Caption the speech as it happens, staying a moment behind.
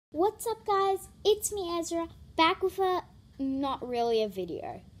What's up, guys? It's me, Ezra, back with not really a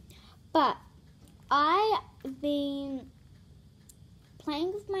video, but I've been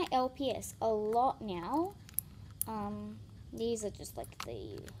playing with my LPS a lot now. These are just like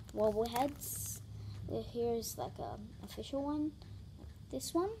the wobble heads. Here's like a official one,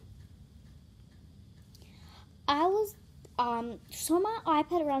 this one. So my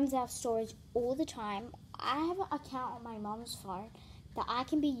iPad runs out of storage all the time. I have an account on my mom's phone that I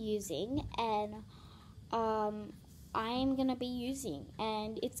can be using, and I'm gonna be using,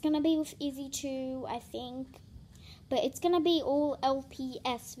 and it's gonna be with Izzy too, I think, but it's gonna be all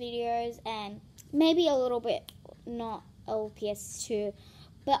LPS videos and maybe a little bit not LPS too,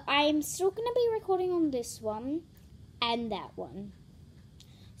 but I'm still gonna be recording on this one and that one.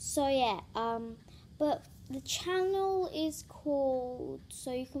 So yeah, but the channel is called,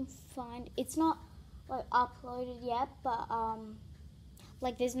 so you can find, it's not like uploaded yet, but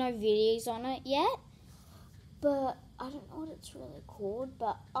like there's no videos on it yet, but I don't know what it's really called,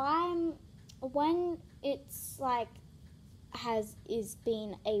 but when it's like is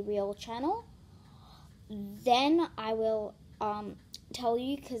being a real channel, then I will tell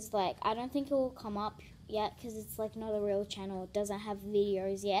you, because like I don't think it will come up yet, because it's like not a real channel. It doesn't have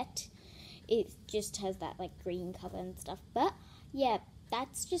videos yet. It just has that like green cover and stuff. But yeah,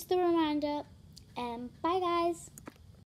 that's just a reminder, and bye guys.